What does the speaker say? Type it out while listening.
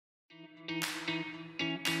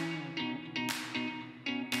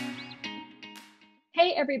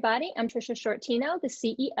Hey everybody, I'm Trisha Shortino, the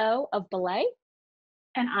CEO of Belay.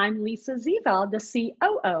 And I'm Lisa Ziva, the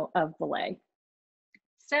COO of Belay.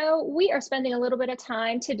 So we are spending a little bit of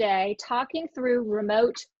time today talking through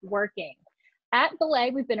remote working. At Belay,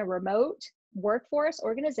 we've been a remote workforce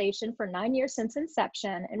organization for 9 years since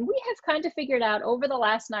inception, and we have kind of figured out over the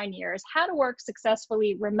last 9 years how to work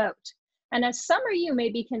successfully remote. And as some of you may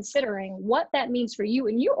be considering what that means for you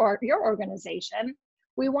and your organization,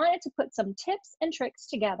 we wanted to put some tips and tricks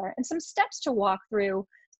together and some steps to walk through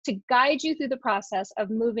to guide you through the process of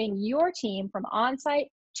moving your team from on-site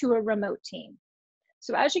to a remote team.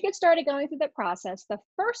 So as you get started going through that process, the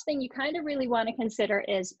first thing you kind of really want to consider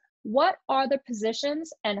is what are the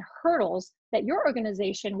positions and hurdles that your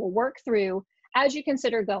organization will work through as you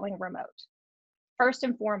consider going remote? First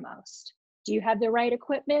and foremost, do you have the right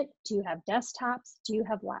equipment? Do you have desktops? Do you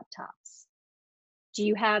have laptops? Do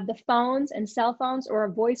you have the phones and cell phones or a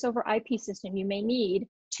voice over IP system you may need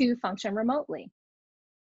to function remotely?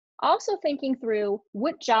 Also thinking through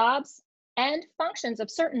what jobs and functions of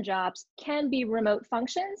certain jobs can be remote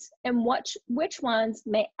functions and which ones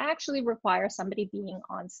may actually require somebody being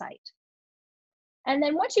on site. And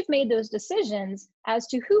then once you've made those decisions as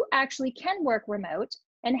to who actually can work remote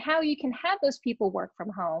and how you can have those people work from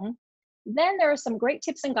home, then there are some great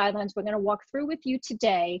tips and guidelines we're going to walk through with you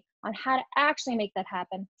today on how to actually make that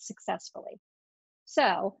happen successfully.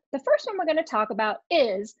 So the first one we're going to talk about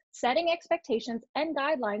is setting expectations and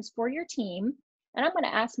guidelines for your team. And I'm going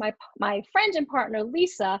to ask my friend and partner,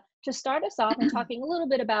 Lisa, to start us off and talking a little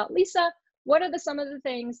bit about, Lisa, what are some of the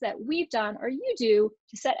things that we've done or you do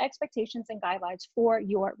to set expectations and guidelines for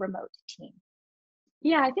your remote team?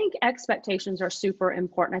 Yeah, I think expectations are super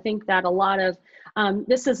important. I think that a lot of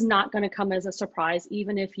this is not going to come as a surprise,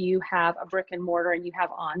 even if you have a brick and mortar and you have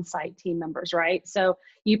on-site team members, right? So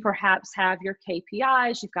you perhaps have your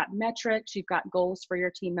KPIs, you've got metrics, you've got goals for your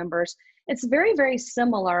team members. It's very, very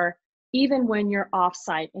similar even when you're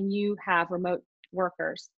off-site and you have remote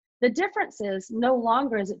workers. The difference is no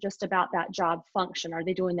longer is it just about that job function. Are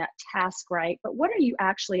they doing that task right? But what are you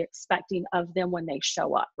actually expecting of them when they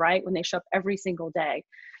show up, right? When they show up every single day.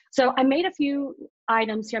 So I made a few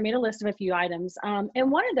items here. I made a list of a few items.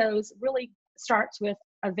 And one of those really starts with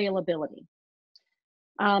availability.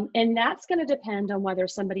 And that's going to depend on whether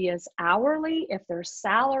somebody is hourly, if they're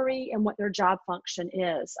salary, and what their job function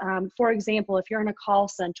is. For example, if you're in a call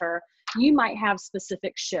center, you might have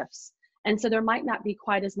specific shifts. And so there might not be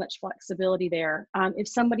quite as much flexibility there. If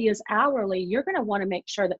somebody is hourly, you're going to want to make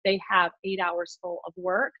sure that they have 8 hours full of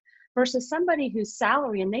work versus somebody who's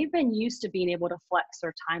salary and they've been used to being able to flex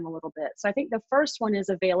their time a little bit. So I think the first one is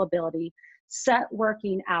availability, set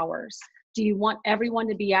working hours. Do you want everyone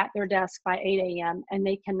to be at their desk by 8 a.m. and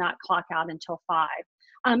they cannot clock out until 5?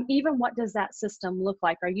 Even what does that system look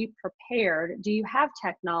like? Are you prepared? Do you have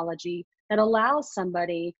technology that allows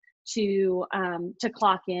somebody to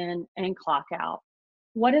clock in and clock out?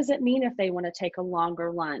 What does it mean if they want to take a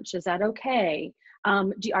longer lunch? Is that okay?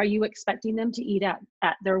 Are you expecting them to eat at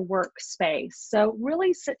their workspace? So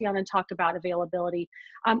really sit down and talk about availability.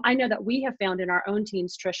 I know that we have found in our own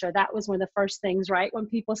teams, Trisha, that was one of the first things, right? When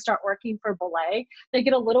people start working for Belay, they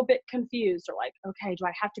get a little bit confused. They're like, okay, do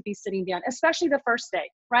I have to be sitting down? Especially the first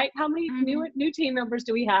day, right? How many new team members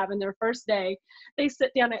do we have in their first day? They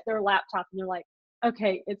sit down at their laptop and they're like,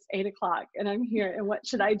 okay, it's 8 o'clock and I'm here and what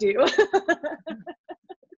should I do?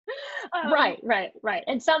 Right.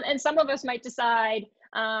 And some of us might decide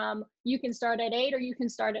you can start at 8 or you can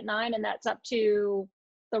start at 9, and that's up to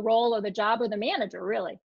the role or the job or the manager,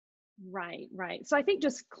 really. Right. So I think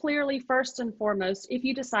just clearly, first and foremost, if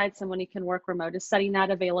you decide somebody can work remote, is setting that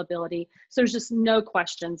availability. So there's just no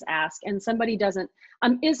questions asked, and somebody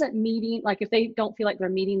isn't meeting, like if they don't feel like they're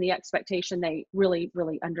meeting the expectation, they really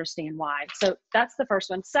understand why. So that's the first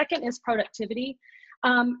one. Second is productivity.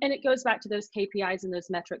 And it goes back to those KPIs and those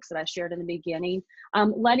metrics that I shared in the beginning,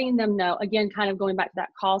 letting them know, again, kind of going back to that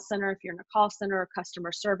call center, if you're in a call center or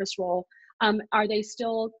customer service role, are they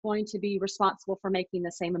still going to be responsible for making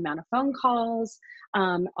the same amount of phone calls?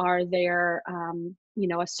 Are there,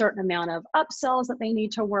 a certain amount of upsells that they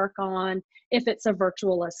need to work on? If it's a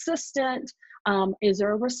virtual assistant, is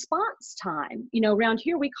there a response time? Around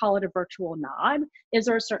here, we call it a virtual nod. Is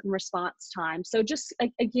there a certain response time? So just,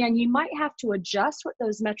 again, you might have to adjust what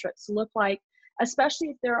those metrics look like, especially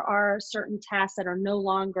if there are certain tasks that are no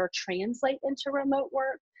longer translate into remote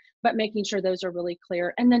work, but making sure those are really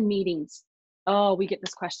clear. And then meetings. Oh, we get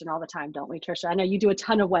this question all the time, don't we, Trisha? I know you do a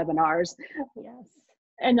ton of webinars. Yes.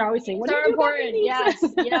 And they're always saying, what do you are do about important.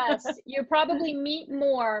 meetings? Yes. You probably meet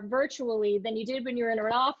more virtually than you did when you were in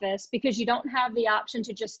an office because you don't have the option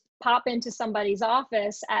to just pop into somebody's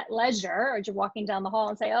office at leisure or you're walking down the hall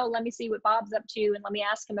and say, oh, let me see what Bob's up to and let me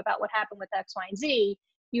ask him about what happened with X, Y, and Z.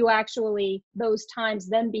 You actually, those times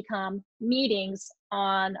then become meetings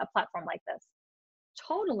on a platform like this.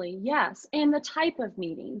 Totally, yes. And the type of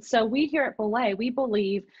meeting. So we here at Belay, we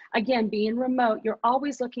believe, again, being remote, you're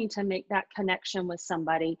always looking to make that connection with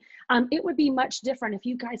somebody. It would be much different if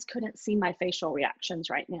you guys couldn't see my facial reactions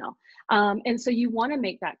right now. And so you want to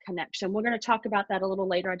make that connection. We're going to talk about that a little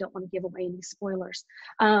later. I don't want to give away any spoilers.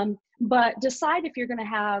 But decide if you're going to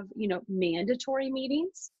have, mandatory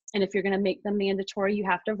meetings. And if you're going to make them mandatory, you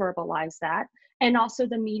have to verbalize that. And also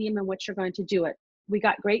the medium in which you're going to do it. We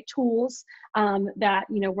got great tools that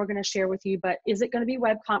we're going to share with you, but is it going to be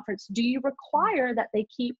web conference? Do you require that they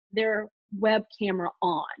keep their web camera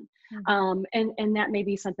on? And that may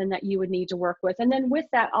be something that you would need to work with. And then with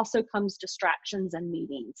that also comes distractions and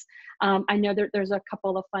meetings. I know there's a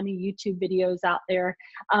couple of funny YouTube videos out there.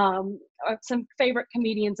 Some favorite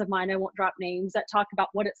comedians of mine, I won't drop names, that talk about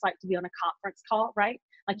what it's like to be on a conference call, right?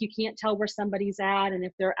 Like you can't tell where somebody's at and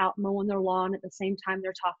if they're out mowing their lawn at the same time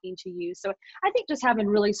they're talking to you. So I think just having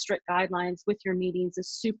really strict guidelines with your meetings is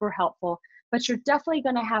super helpful, but you're definitely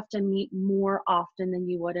going to have to meet more often than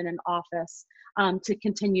you would in an office to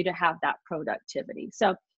continue to have that productivity. So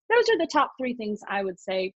those are the top 3 things I would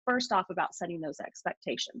say first off about setting those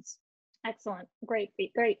expectations. Excellent. Great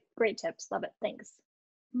tips. Love it. Thanks.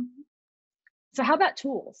 So how about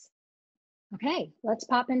tools? Okay, let's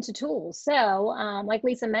pop into tools. So like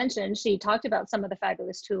Lisa mentioned, she talked about some of the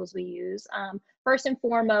fabulous tools we use. First and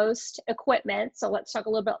foremost, equipment. So let's talk a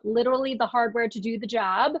little bit, literally the hardware to do the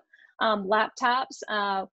job.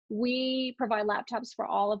 Laptops. We provide laptops for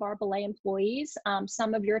all of our Belay employees.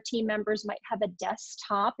 Some of your team members might have a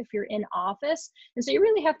desktop if you're in office. And so you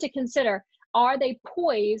really have to consider, are they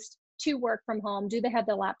poised to work from home? Do they have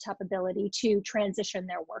the laptop ability to transition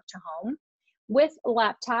their work to home? With a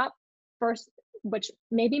laptop, first, which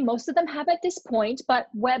maybe most of them have at this point, but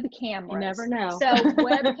web cameras. You never know. So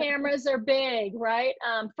web cameras are big, right?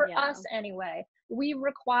 For us anyway, we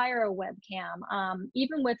require a webcam.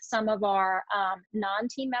 Even with some of our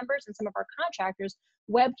non-team members and some of our contractors,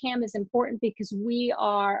 webcam is important because we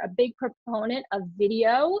are a big proponent of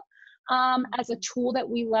video as a tool that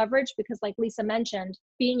we leverage because like Lisa mentioned,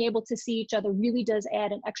 being able to see each other really does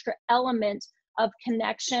add an extra element of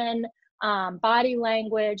connection, body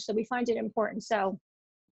language. So we find it important. So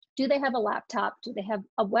do they have a laptop? Do they have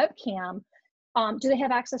a webcam? Do they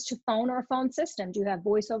have access to phone or a phone system? Do you have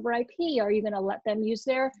voice over IP? Are you going to let them use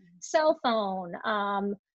their cell phone?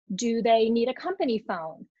 Do they need a company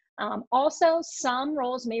phone? Also, some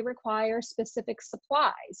roles may require specific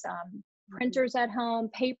supplies, printers at home,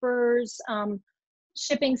 papers,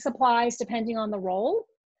 shipping supplies, depending on the role.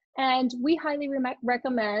 And we highly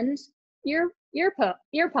recommend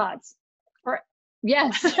earpods. Or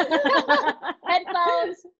yes,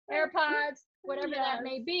 headphones, AirPods, whatever that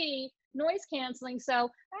may be, noise canceling. So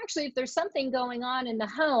actually, if there's something going on in the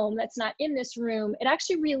home that's not in this room, it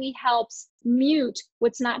actually really helps mute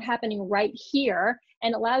what's not happening right here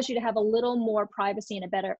and allows you to have a little more privacy and a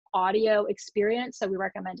better audio experience. So we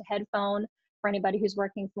recommend a headphone for anybody who's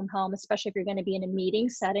working from home, especially if you're going to be in a meeting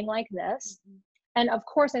setting like this. And of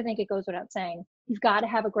course, I think it goes without saying, you've got to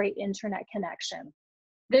have a great internet connection.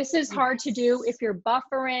 This is hard to do if you're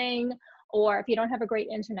buffering or if you don't have a great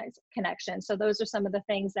internet connection. So those are some of the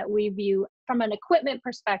things that we view from an equipment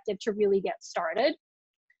perspective to really get started.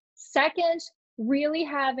 Second, really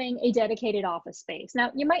having a dedicated office space. Now,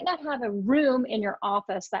 you might not have a room in your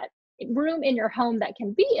office, room in your home that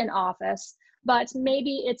can be an office, but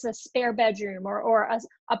maybe it's a spare bedroom or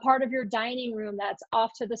a part of your dining room that's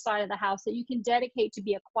off to the side of the house that you can dedicate to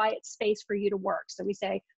be a quiet space for you to work. So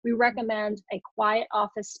we recommend a quiet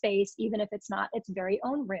office space, even if it's not its very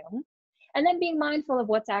own room. And then being mindful of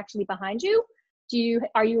what's actually behind you.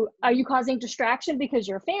 Are you causing distraction because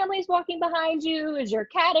your family's walking behind you? Is your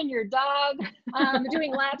cat and your dog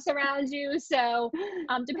doing laps around you? So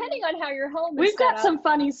depending on how your home is We've got some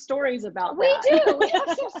funny stories about that. We do. We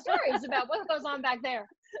have some stories about what goes on back there.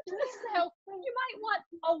 So you might want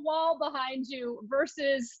a wall behind you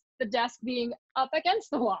versus the desk being up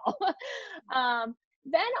against the wall.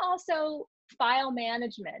 Then also file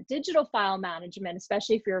management, digital file management,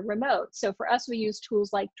 especially if you're remote. So for us, we use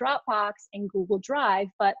tools like Dropbox and Google Drive,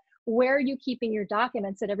 but where are you keeping your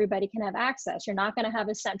documents that everybody can have access? You're not going to have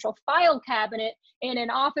a central file cabinet in an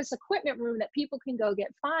office equipment room that people can go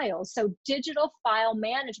get files. So digital file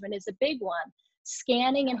management is a big one.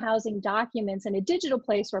 scanning and housing documents in a digital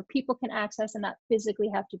place where people can access and not physically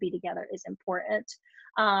have to be together is important.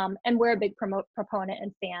 And we're a big proponent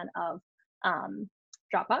and fan of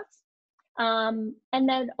Dropbox. And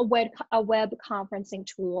then a web conferencing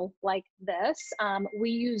tool like this. We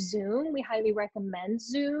use Zoom. We highly recommend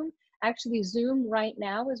Zoom. Actually, Zoom right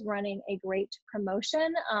now is running a great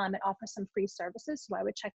promotion. It offers some free services, so I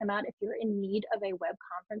would check them out if you're in need of a web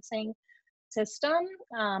conferencing system.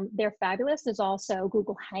 They're fabulous. There's also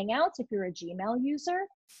Google Hangouts if you're a Gmail user,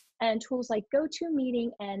 and tools like GoToMeeting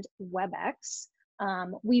and WebEx.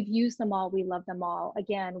 We've used them all. We love them all.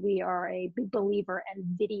 Again, we are a big believer in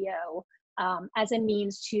video as a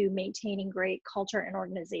means to maintaining great culture and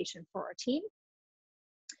organization for our team.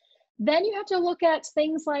 Then you have to look at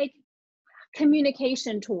things like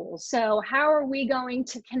communication tools. So how are we going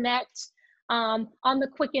to connect on the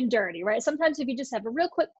quick and dirty, right? Sometimes if you just have a real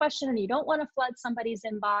quick question and you don't want to flood somebody's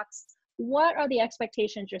inbox, what are the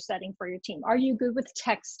expectations you're setting for your team? Are you good with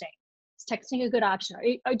texting? Is texting a good option?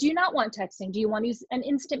 Do you not want texting? Do you want to use an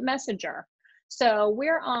instant messenger? So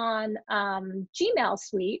we're on Gmail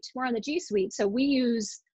Suite. We're on the G Suite. So we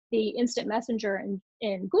use the instant messenger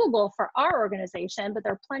in Google for our organization, but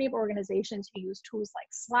there are plenty of organizations who use tools like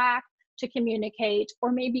Slack to communicate,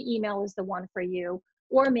 or maybe email is the one for you,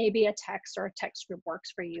 or maybe a text or a text group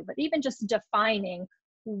works for you. But even just defining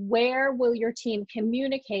where will your team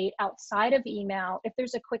communicate outside of email if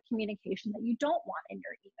there's a quick communication that you don't want in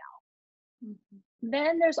your email.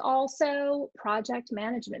 Then there's also project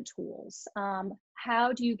management tools.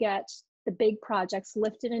 How do you get the big projects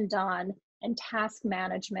lifted and done, and task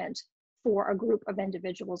management for a group of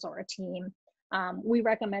individuals or a team? We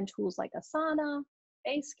recommend tools like Asana,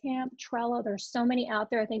 Basecamp, Trello. There's so many out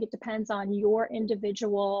there. I think it depends on your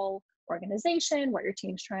individual organization, what your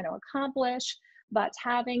team's trying to accomplish, but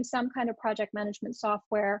having some kind of project management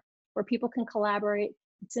software where people can collaborate,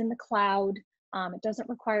 it's in the cloud, it doesn't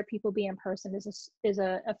require people be in person, is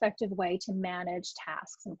a effective way to manage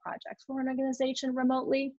tasks and projects for an organization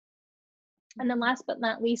remotely. And then last but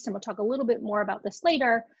not least, and we'll talk a little bit more about this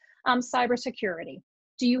later, cybersecurity.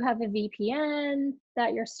 Do you have a VPN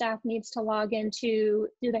that your staff needs to log into?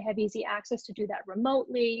 Do they have easy access to do that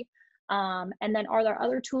remotely? And then are there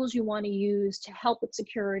other tools you want to use to help with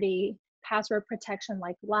security, password protection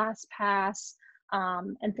like LastPass,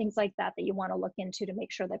 and things like that that you want to look into to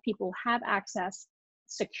make sure that people have access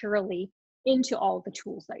securely into all of the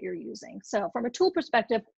tools that you're using. So from a tool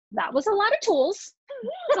perspective, that was a lot of tools.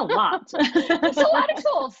 It's a lot. It's a lot of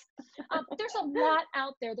tools. There's a lot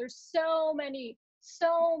out there. There's so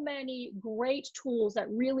many great tools that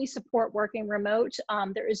really support working remote.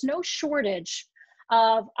 There is no shortage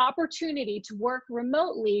of opportunity to work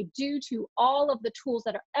remotely due to all of the tools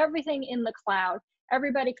that are everything in the cloud.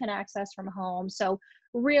 Everybody can access from home. So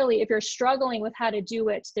really, if you're struggling with how to do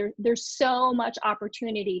it, there's so much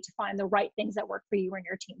opportunity to find the right things that work for you and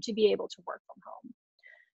your team to be able to work from home.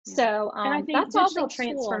 Yeah. So and I think that's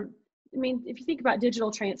digital also I mean, if you think about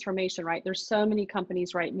digital transformation, right, there's so many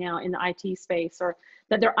companies right now in the IT space, or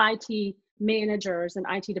that their IT managers and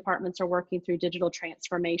IT departments are working through digital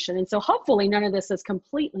transformation. And so hopefully none of this is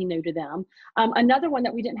completely new to them. Another one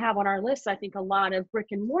that we didn't have on our list, I think a lot of brick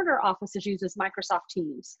and mortar offices uses Microsoft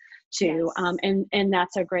Teams too. Yes. And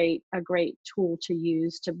that's a great tool to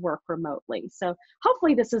use to work remotely. So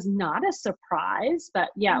hopefully this is not a surprise, but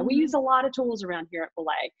yeah, we use a lot of tools around here at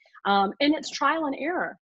Belay. And it's trial and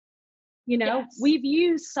error. You know, Yes. We've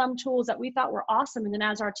used some tools that we thought were awesome, and then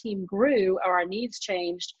as our team grew or our needs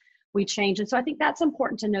changed, we changed. And so I think that's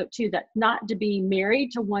important to note too, that not to be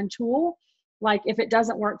married to one tool. Like if it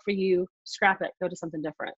doesn't work for you, scrap it, go to something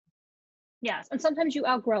different. Yes, and sometimes you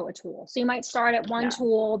outgrow a tool. So you might start at one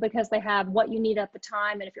tool because they have what you need at the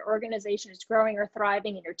time. And if your organization is growing or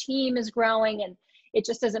thriving and your team is growing and it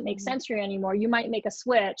just doesn't make sense for you anymore, you might make a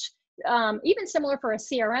switch. Even similar for a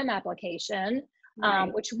CRM application,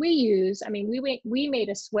 which we use. I mean, we made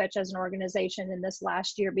a switch as an organization in this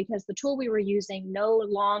last year because the tool we were using no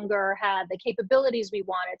longer had the capabilities we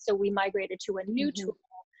wanted. So we migrated to a new tool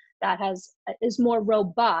that is more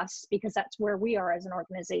robust because that's where we are as an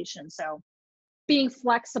organization. So being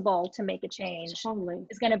flexible to make a change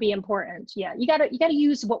is going to be important. Yeah, you got to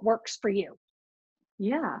use what works for you.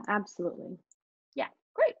 Yeah, absolutely. Yeah,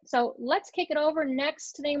 great. So let's kick it over.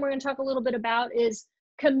 Next thing we're going to talk a little bit about is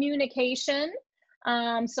communication.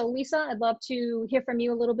 So Lisa, I'd love to hear from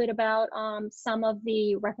you a little bit about some of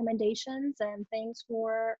the recommendations and things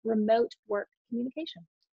for remote work communication.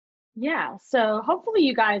 Yeah, so hopefully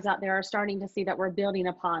you guys out there are starting to see that we're building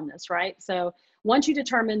upon this, right? So once you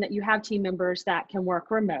determine that you have team members that can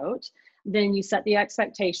work remote, then you set the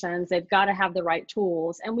expectations. They've got to have the right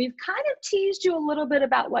tools. And we've kind of teased you a little bit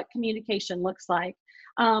about what communication looks like.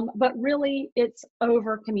 But really, it's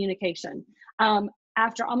over communication.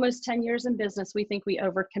 After almost 10 years in business, we think we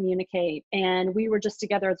over communicate. And we were just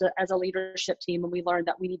together as a leadership team, and we learned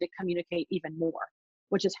that we need to communicate even more,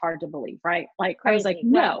 which is hard to believe, right? Like, Crazy. I was like,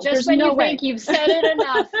 no, Right. Just there's when no you way. think you've said it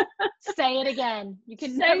enough, say it again. You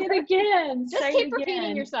can Say never, it again. just Say keep it repeating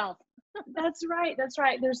again. yourself. That's right. That's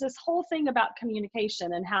right. There's this whole thing about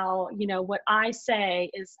communication and how, what I say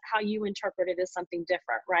is how you interpret it is something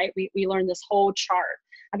different, right? We learned this whole chart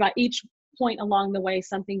about each point along the way,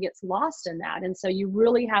 something gets lost in that. And so you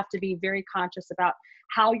really have to be very conscious about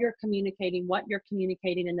how you're communicating, what you're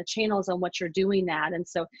communicating, and the channels on what you're doing that. And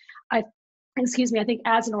so I think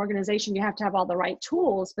as an organization, you have to have all the right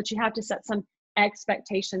tools, but you have to set some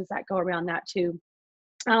expectations that go around that too.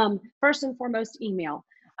 First and foremost, email.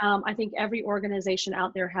 I think every organization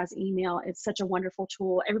out there has email. It's such a wonderful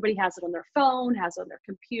tool. Everybody has it on their phone, has it on their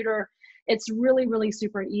computer. It's really, really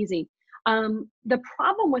super easy. The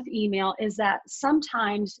problem with email is that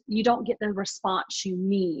sometimes you don't get the response you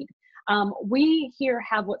need. We here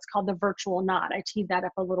have what's called the virtual nod. I teed that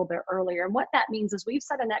up a little bit earlier. And what that means is we've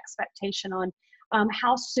set an expectation on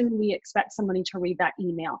how soon we expect somebody to read that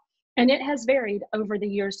email. And it has varied over the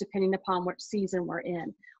years depending upon which season we're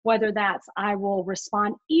in. Whether that's I will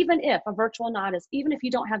respond, even if a virtual nod is, even if you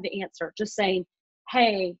don't have the answer, just saying,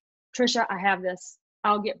 hey, Trisha, I have this,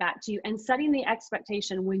 I'll get back to you, and setting the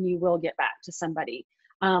expectation when you will get back to somebody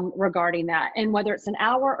regarding that. And whether it's an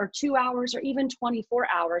hour or 2 hours or even 24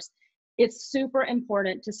 hours, it's super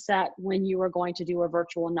important to set when you are going to do a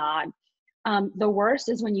virtual nod. The worst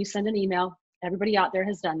is when you send an email, everybody out there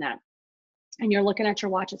has done that, and you're looking at your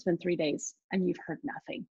watch, it's been 3 days and you've heard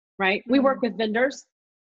nothing, right? We work with vendors.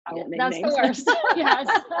 I won't name That's names. the worst. Yes.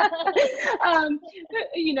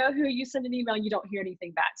 Who you send an email and you don't hear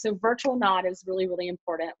anything back. So virtual nod is really, really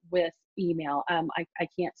important with email. I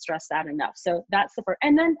can't stress that enough. So that's the first.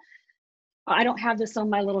 And then I don't have this on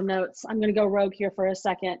my little notes. I'm going to go rogue here for a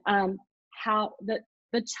second. How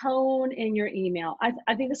the tone in your email.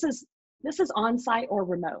 I think this is on-site or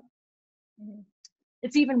remote. Mm-hmm.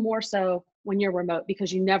 It's even more so when you're remote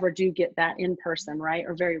because you never do get that in person, right?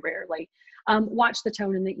 Or very rarely. Watch the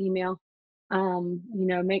tone in the email.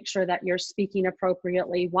 Make sure that you're speaking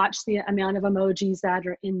appropriately. Watch the amount of emojis that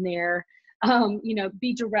are in there.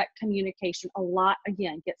 Be direct communication. A lot,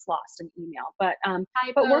 again, gets lost in email. But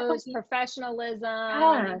work with professionalism.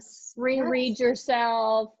 Yes. Reread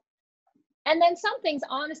yourself. And then some things,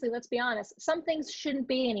 honestly, let's be honest, some things shouldn't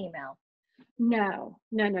be in email. No.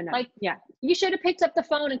 Like, yeah, you should have picked up the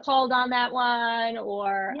phone and called on that one,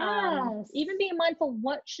 or yes. Even being mindful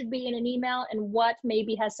what should be in an email and what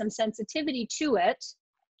maybe has some sensitivity to it.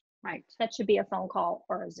 Right. That should be a phone call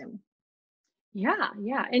or a Zoom. Yeah.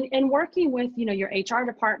 And working with, your HR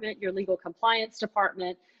department, your legal compliance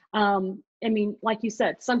department. Like you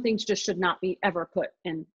said, some things just should not be ever put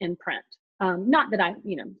in print. Not that I,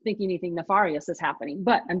 think anything nefarious is happening,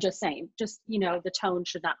 but I'm just saying, the tone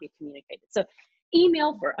should not be communicated. So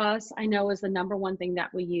email for us, I know, is the number one thing that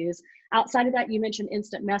we use. Outside of that, you mentioned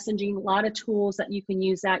instant messaging, a lot of tools that you can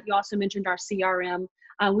use that. You also mentioned our CRM.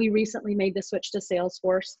 We recently made the switch to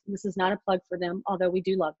Salesforce. This is not a plug for them, although we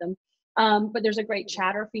do love them. But there's a great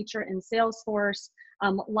chatter feature in Salesforce,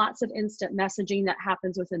 lots of instant messaging that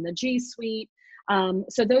happens within the G Suite.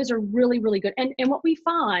 So those are really, really good. And what we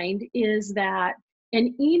find is that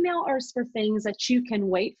an email is for things that you can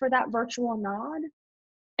wait for that virtual nod.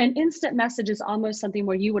 An instant message is almost something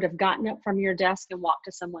where you would have gotten up from your desk and walked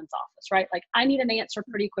to someone's office, right? Like, I need an answer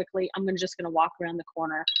pretty quickly. I'm just going to walk around the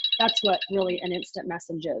corner. That's what really an instant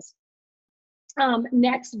message is.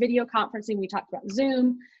 Next, video conferencing. We talked about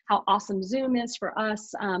Zoom, how awesome Zoom is for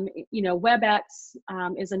us. WebEx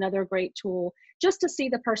is another great tool just to see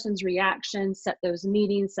the person's reaction, set those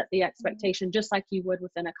meetings, set the expectation, just like you would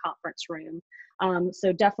within a conference room.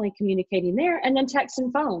 So definitely communicating there. And then text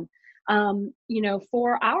and phone.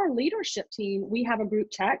 For our leadership team, we have a group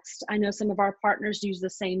text. I know some of our partners use the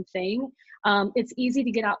same thing. It's easy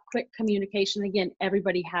to get out quick communication. Again,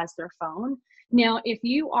 everybody has their phone. Now, if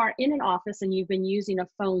you are in an office and you've been using a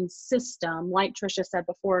phone system, like Trisha said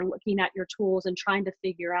before, looking at your tools and trying to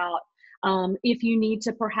figure out if you need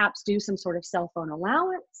to perhaps do some sort of cell phone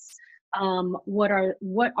allowance, what are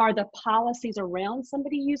the policies around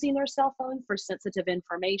somebody using their cell phone for sensitive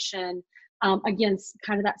information? Again,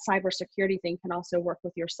 kind of that cybersecurity thing can also work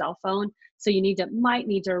with your cell phone. So you might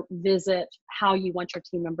need to visit how you want your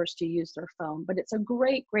team members to use their phone. But it's a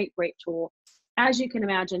great, great, great tool. As you can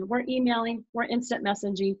imagine, we're emailing, we're instant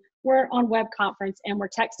messaging, we're on web conference and we're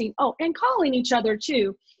texting, oh, and calling each other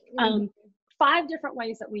too. 5 different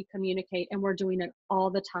ways that we communicate, and we're doing it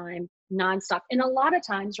all the time, nonstop. And a lot of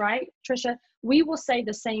times, right, Trisha, we will say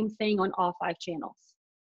the same thing on all 5 channels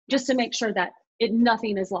just to make sure that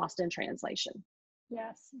nothing is lost in translation.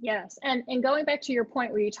 Yes, yes. And going back to your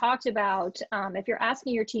point where you talked about if you're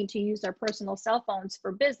asking your team to use their personal cell phones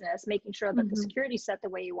for business, making sure that the security is set the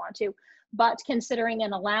way you want to, but considering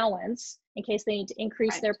an allowance in case they need to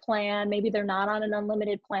increase their plan. Maybe they're not on an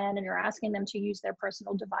unlimited plan and you're asking them to use their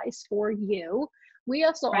personal device for you. We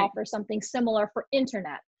also offer something similar for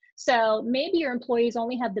internet. So maybe your employees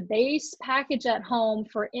only have the base package at home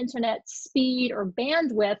for internet speed or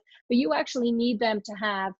bandwidth, but you actually need them to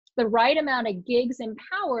have the right amount of gigs and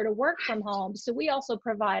power to work from home. So we also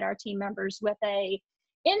provide our team members with a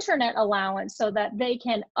internet allowance so that they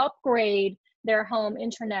can upgrade their home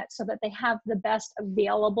internet so that they have the best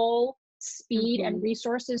available speed and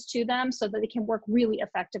resources to them so that they can work really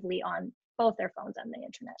effectively on both their phones and the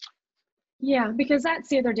internet. Yeah, because that's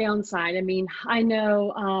the other downside. I mean, I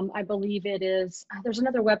know, I believe it is, there's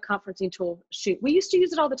another web conferencing tool. Shoot, we used to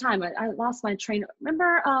use it all the time. I lost my train.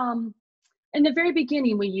 Remember, in the very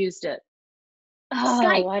beginning, we used it.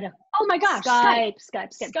 Skype. Oh my gosh.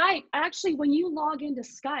 Skype. Actually, when you log into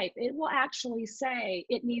Skype, it will actually say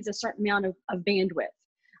it needs a certain amount of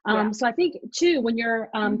bandwidth. So I think too, when you're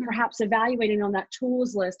perhaps evaluating on that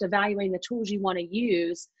tools list, evaluating the tools you want to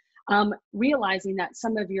use, realizing that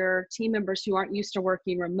some of your team members who aren't used to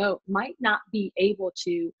working remote might not be able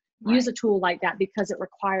to use a tool like that because it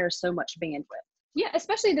requires so much bandwidth. Yeah,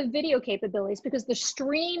 especially the video capabilities, because the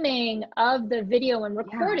streaming of the video and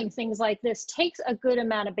recording things like this takes a good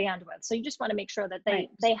amount of bandwidth. So you just want to make sure that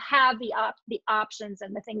they have the options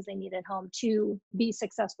and the things they need at home to be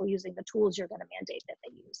successful using the tools you're going to mandate that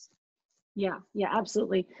they use. Yeah,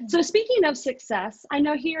 absolutely. So speaking of success, I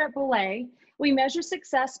know here at Belay, we measure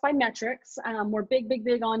success by metrics. We're big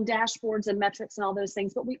on dashboards and metrics and all those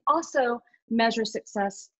things, but we also measure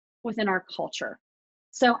success within our culture.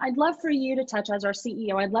 So I'd love for you to touch, as our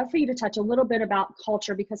CEO, I'd love for you to touch a little bit about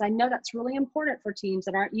culture, because I know that's really important for teams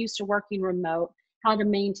that aren't used to working remote, how to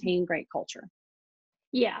maintain great culture.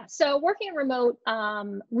 Yeah, so working remote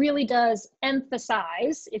really does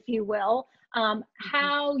emphasize, if you will,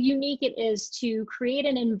 how unique it is to create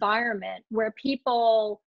an environment where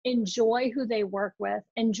people enjoy who they work with,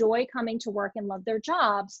 enjoy coming to work and love their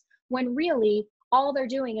jobs, when really all they're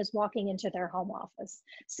doing is walking into their home office.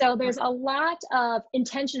 So there's a lot of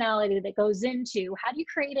intentionality that goes into how do you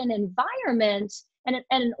create an environment and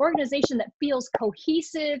an organization that feels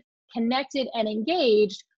cohesive, connected, and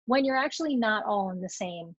engaged when you're actually not all in the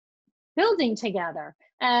same building together.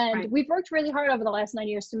 And we've worked really hard over the last 9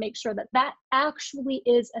 years to make sure that that actually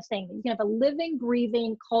is a thing. You can have a living,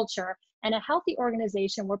 breathing culture and a healthy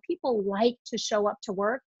organization where people like to show up to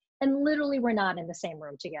work, and literally we're not in the same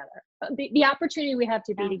room together. The opportunity we have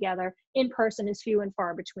to be together in person is few and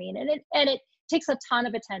far between, and it takes a ton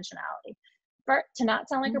of intentionality. But to not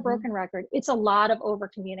sound like a broken record, it's a lot of over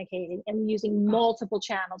communicating and using multiple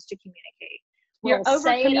channels to communicate. You're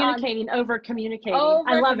over-communicating.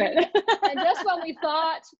 I love it. And just when we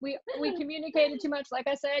thought we communicated too much, like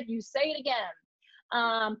I said, you say it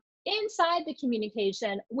again. Inside the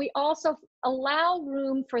communication, we also allow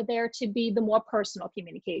room for there to be the more personal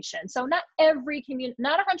communication. So not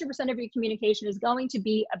 100% of your communication is going to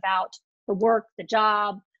be about the work, the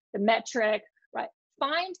job, the metric, right?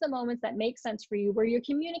 Find the moments that make sense for you where you're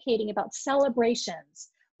communicating about celebrations,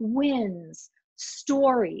 wins,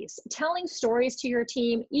 stories, telling stories to your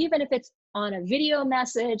team, even if it's on a video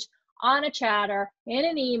message, on a chatter, in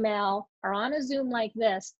an email, or on a Zoom like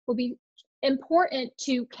this, will be important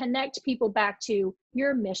to connect people back to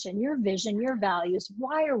your mission, your vision, your values.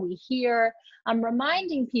 Why are we here? I'm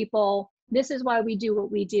reminding people this is why we do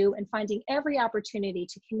what we do, and finding every opportunity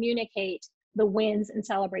to communicate the wins and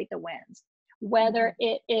celebrate the wins. Whether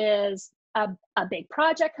it is a big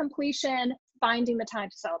project completion, finding the time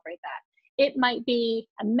to celebrate that. It might be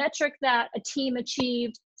a metric that a team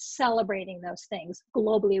achieved, celebrating those things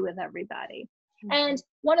globally with everybody. And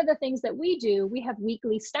one of the things that we do, we have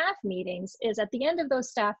weekly staff meetings, is at the end of those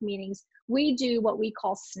staff meetings, we do what we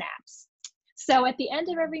call snaps. So at the end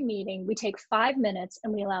of every meeting, we take 5 minutes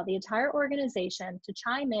and we allow the entire organization to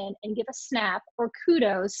chime in and give a snap or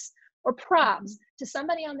kudos or props to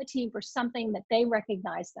somebody on the team for something that they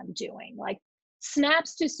recognize them doing. Like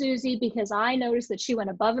snaps to Susie because I noticed that she went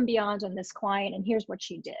above and beyond on this client and here's what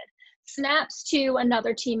she did. Snaps to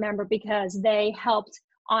another team member because they helped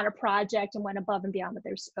on a project and went above and beyond what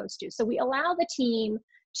they're supposed to. So we allow the team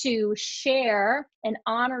to share and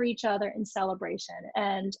honor each other in celebration.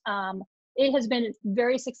 And it has been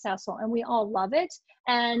very successful and we all love it.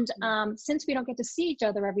 And since we don't get to see each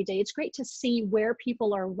other every day, it's great to see where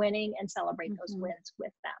people are winning and celebrate those wins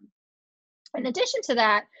with them. In addition to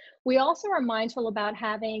that, we also are mindful about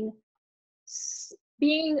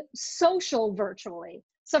being social virtually.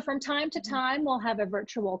 So from time to time, we'll have a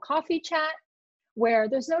virtual coffee chat where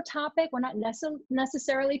there's no topic. We're not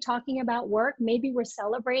necessarily talking about work. Maybe we're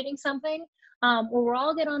celebrating something. Or we'll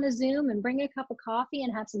all get on a Zoom and bring a cup of coffee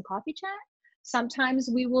and have some coffee chat. Sometimes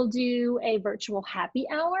we will do a virtual happy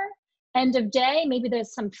hour. End of day, maybe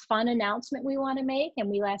there's some fun announcement we want to make, and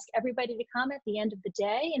we'll ask everybody to come at the end of the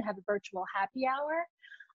day and have a virtual happy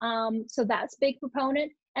hour. So that's big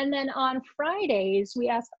proponent. And then on Fridays, we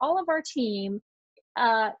ask all of our team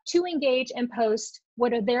to engage and post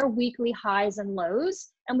what are their weekly highs and lows.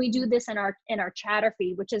 And we do this in our chatter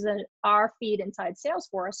feed, which is our feed inside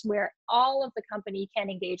Salesforce, where all of the company can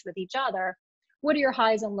engage with each other. What are your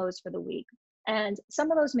highs and lows for the week? And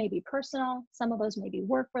some of those may be personal, some of those may be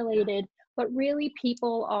work related, but really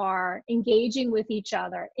people are engaging with each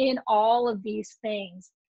other in all of these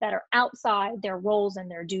things that are outside their roles and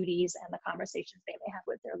their duties and the conversations they may have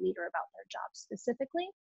with their leader about their job specifically.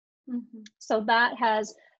 So that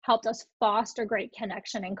has helped us foster great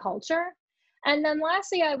connection and culture. And then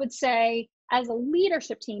lastly, I would say, as a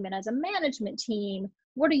leadership team and as a management team,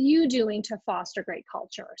 what are you doing to foster great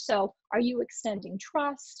culture? So are you extending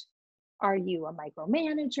trust? Are you a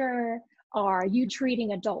micromanager? Are you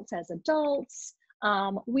treating adults as adults?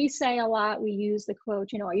 We say a lot, we use the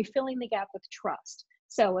quote, are you filling the gap with trust?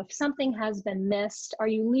 So if something has been missed, are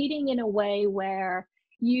you leading in a way where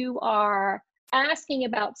you are asking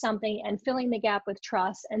about something and filling the gap with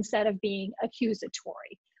trust instead of being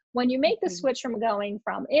accusatory? When you make the switch from going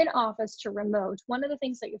from in office to remote, one of the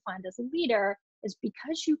things that you find as a leader is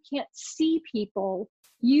because you can't see people,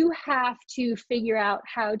 you have to figure out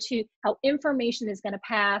how information is going to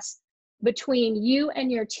pass between you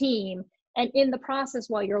and your team. And in the process,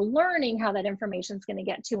 while you're learning how that information is going to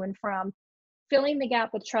get to and from, filling the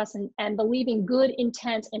gap with trust and believing good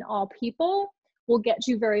intent in all people will get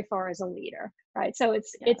you very far as a leader, right? So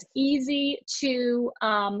it's easy to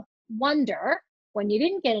wonder when you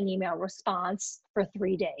didn't get an email response for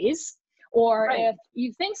 3 days, or if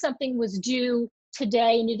you think something was due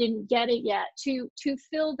today and you didn't get it yet, to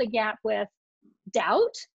fill the gap with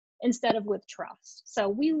doubt instead of with trust. So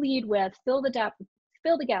we lead with fill the gap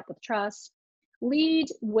with trust, lead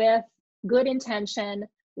with good intention.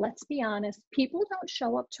 Let's be honest, people don't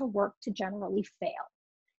show up to work to generally fail.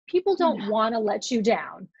 People don't want to let you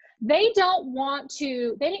down. They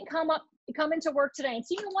didn't come into work today and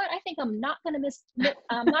say, you know what, I think I'm not going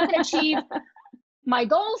to achieve my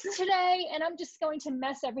goals today, and I'm just going to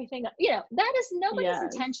mess everything up. That is nobody's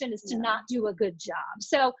intention is to not do a good job.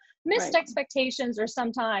 So missed expectations are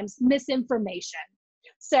sometimes misinformation.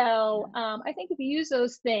 So I think if you use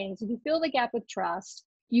those things, if you fill the gap with trust,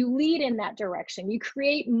 you lead in that direction, you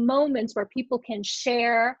create moments where people can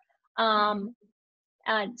share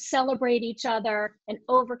and celebrate each other and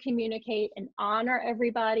over communicate and honor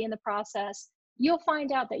everybody in the process, you'll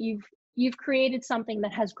find out that you've created something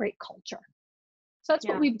that has great culture. So that's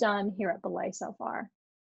what we've done here at Belay so far.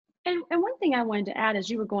 And one thing I wanted to add as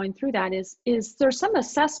you were going through that is there's some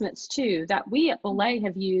assessments too that we at Belay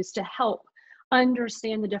have used to help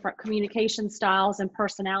understand the different communication styles and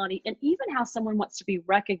personality, and even how someone wants to be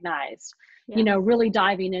recognized, really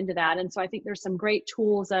diving into that. And so I think there's some great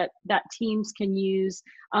tools that teams can use.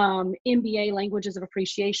 MBA, Languages of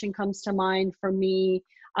Appreciation, comes to mind for me.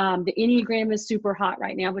 The Enneagram is super hot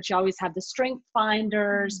right now, but you always have the Strength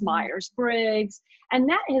Finders, Myers-Briggs, and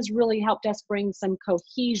that has really helped us bring some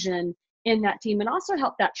cohesion in that team and also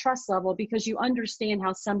help that trust level, because you understand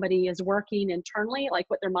how somebody is working internally, like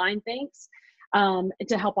what their mind thinks,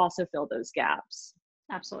 to help also fill those gaps.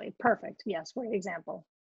 Absolutely. Perfect. Yes. Great example.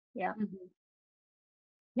 Yeah.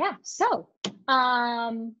 Yeah. So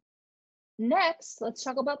next, let's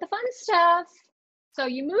talk about the fun stuff. So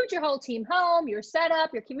you moved your whole team home, you're set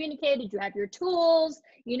up, you're communicated, you have your tools,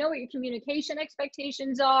 you know what your communication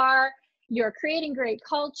expectations are, you're creating great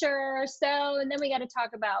culture. So, and then we got to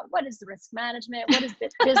talk about what is the risk management, what is the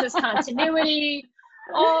business continuity,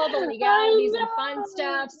 all the legalities and fun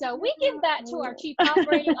stuff. So we give that to our Chief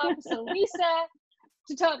Operating Officer, Lisa,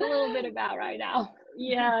 to talk a little bit about right now.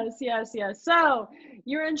 Yes. So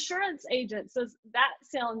your insurance agent says, that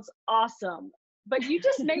sounds awesome, but you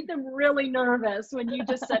just made them really nervous when you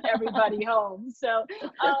just sent everybody home. So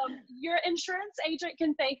your insurance agent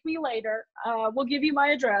can thank me later. We'll give you my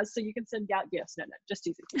address so you can send out gifts. No, just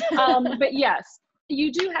easy. But yes,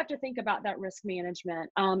 you do have to think about that risk management.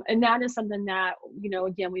 And that is something that,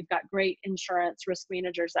 again, we've got great insurance risk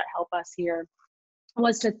managers that help us here,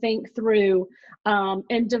 was to think through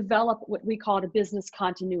and develop what we call a business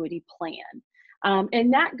continuity plan.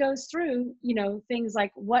 And that goes through, things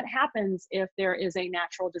like what happens if there is a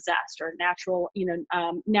natural disaster, national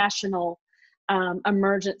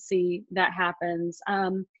emergency that happens,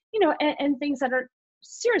 and things that are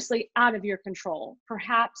seriously out of your control.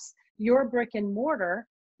 Perhaps your brick and mortar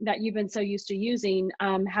that you've been so used to using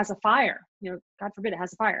has a fire, God forbid it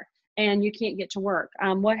has a fire, and you can't get to work.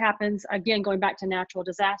 What happens, again, going back to natural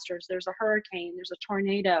disasters, there's a hurricane, there's a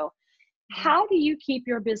tornado. How do you keep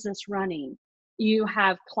your business running? You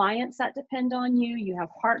have clients that depend on you. You have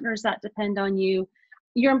partners that depend on you.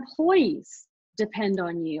 Your employees depend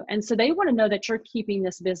on you. And so they want to know that you're keeping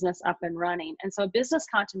this business up and running. And so a business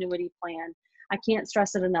continuity plan, I can't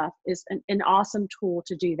stress it enough, is an awesome tool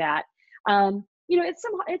to do that. It's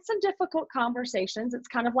some difficult conversations. It's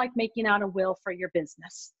kind of like making out a will for your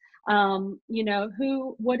business.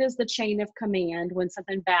 What is the chain of command when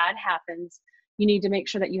something bad happens? You need to make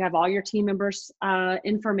sure that you have all your team members'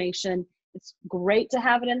 information. It's great to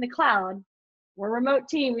have it in the cloud. We're a remote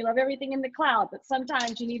team. We love everything in the cloud, but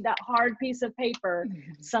sometimes you need that hard piece of paper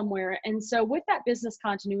somewhere. And so with that business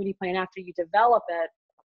continuity plan, after you develop it,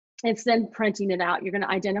 it's then printing it out. You're going to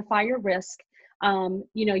identify your risk.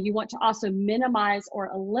 You want to also minimize or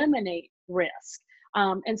eliminate risk.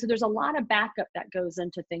 And so there's a lot of backup that goes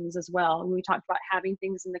into things as well. And we talked about having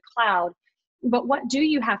things in the cloud, but what do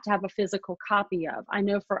you have to have a physical copy of? I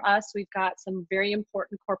know for us, we've got some very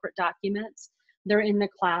important corporate documents. They're in the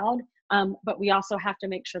cloud, but we also have to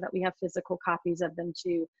make sure that we have physical copies of them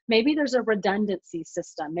too. Maybe there's a redundancy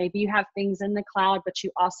system. Maybe you have things in the cloud, but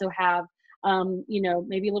you also have,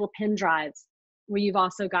 maybe little pen drives where you've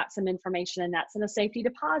also got some information, and that's in a safety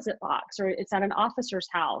deposit box, or it's at an officer's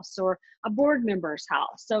house or a board member's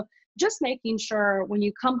house. So just making sure when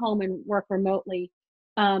you come home and work remotely,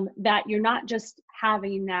 that you're not just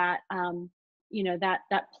having that,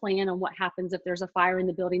 that plan on what happens if there's a fire in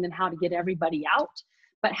the building and how to get everybody out,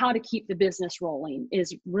 but how to keep the business rolling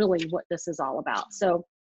is really what this is all about. So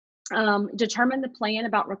determine the plan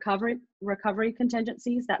about recovery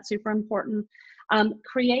contingencies. That's super important.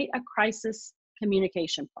 Create a crisis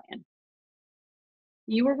communication plan.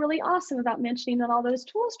 You were really awesome about mentioning all those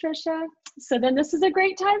tools, Trisha. So then this is a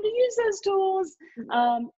great time to use those tools.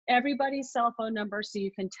 Everybody's cell phone number, so you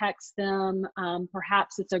can text them.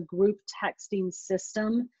 Perhaps it's a group texting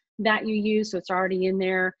system that you use, so it's already in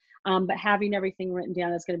there. But having everything written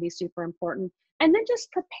down is going to be super important. And then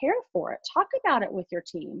just prepare for it. Talk about it with your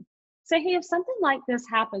team. Say, hey, if something like this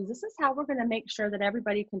happens, this is how we're going to make sure that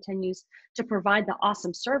everybody continues to provide the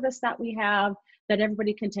awesome service that we have, that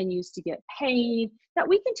everybody continues to get paid, that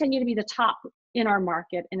we continue to be the top in our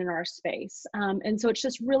market and in our space. And so it's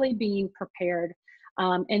just really being prepared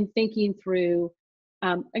and thinking through,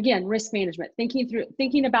 again, risk management,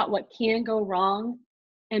 thinking about what can go wrong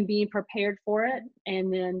and being prepared for it,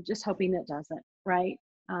 and then just hoping it doesn't, right?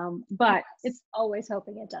 But it's always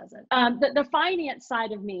hoping it doesn't. The finance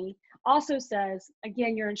side of me also says,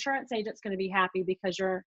 again, your insurance agent's going to be happy because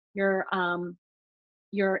your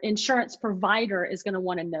insurance provider is going to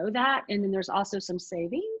want to know that. And then there's also some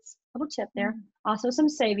savings, little tip there, also some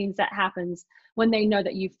savings that happens when they know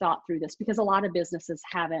that you've thought through this, because a lot of businesses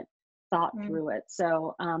haven't thought through it.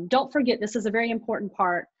 So don't forget, this is a very important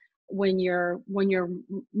part when you're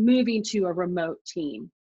moving to a remote team.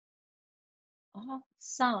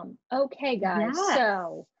 Awesome. Okay, guys. Yes.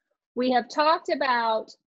 So we have talked about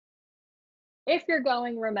if you're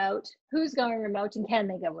going remote, who's going remote, and can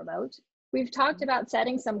they go remote? We've talked about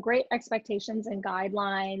setting some great expectations and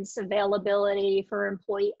guidelines, availability for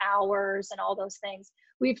employee hours and all those things.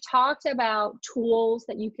 We've talked about tools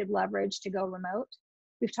that you could leverage to go remote.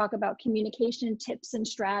 We've talked about communication tips and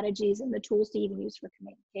strategies and the tools to even use for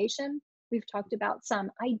communication. We've talked about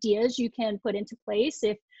some ideas you can put into place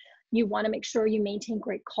if you want to make sure you maintain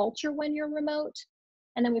great culture when you're remote.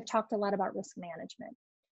 And then we've talked a lot about risk management.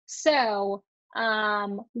 So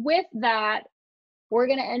with that, we're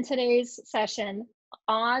going to end today's session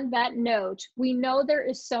on that note. We know there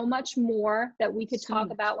is so much more that we could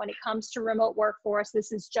talk about when it comes to remote workforce.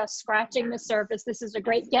 This is just scratching the surface. This is a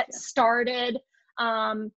great get started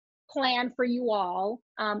plan for you all.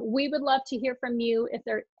 We would love to hear from you if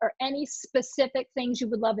there are any specific things you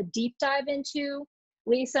would love a deep dive into.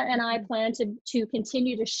 Lisa and I plan to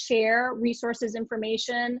continue to share resources and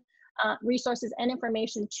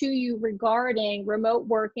information to you regarding remote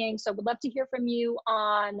working. So we'd love to hear from you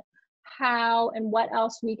on how and what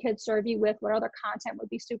else we could serve you with, what other content would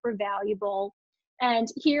be super valuable. and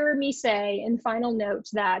hear me say in final note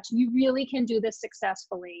that you really can do this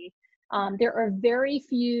successfully. There are very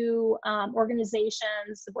few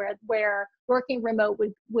organizations where working remote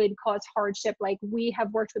would cause hardship. Like, we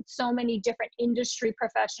have worked with so many different industry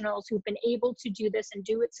professionals who've been able to do this and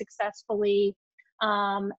do it successfully.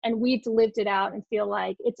 And we've lived it out and feel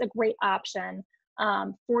like it's a great option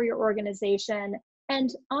for your organization.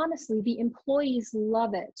 And honestly, the employees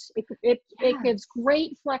love it. It gives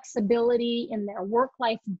great flexibility in their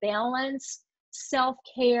work-life balance,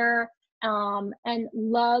 self-care, and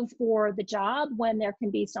love for the job when there can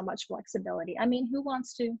be so much flexibility. I mean, who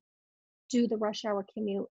wants to do the rush hour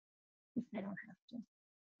commute if they don't have to?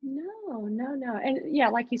 No. And yeah,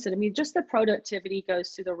 like you said, I mean, just the productivity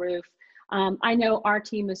goes through the roof. I know our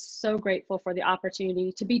team is so grateful for the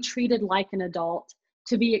opportunity to be treated like an adult,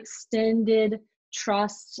 to be extended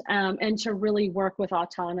trust, and to really work with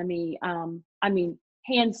autonomy. I mean,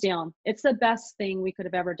 hands down, it's the best thing we could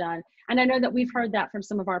have ever done. And I know that we've heard that from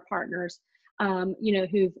some of our partners,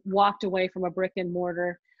 who've walked away from a brick and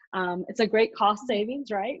mortar. It's a great cost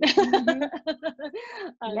savings, right? Mm-hmm.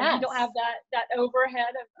 Yes. You don't have that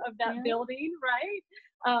overhead of that building, right?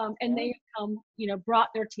 And they brought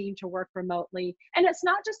their team to work remotely. And it's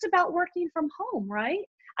not just about working from home, right?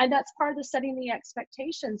 And that's part of the setting the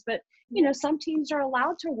expectations. But, some teams are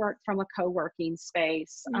allowed to work from a co-working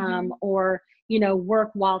space, or,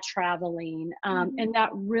 work while traveling. And that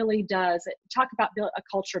really does talk about a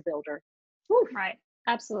culture builder. Whew. Right.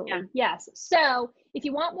 Absolutely. Yeah. Yes. So if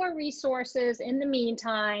you want more resources in the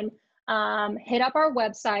meantime, hit up our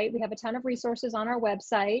website. We have a ton of resources on our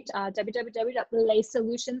website,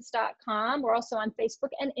 www.belaysolutions.com. We're also on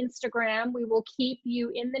Facebook and Instagram. We will keep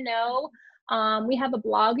you in the know. We have a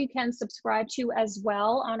blog you can subscribe to as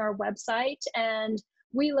well on our website. And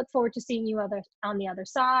we look forward to seeing you on the other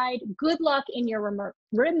side. Good luck in your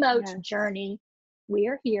remote journey. We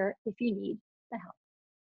are here if you need the help.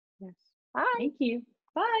 Yes. Bye. Thank you.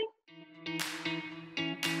 Bye.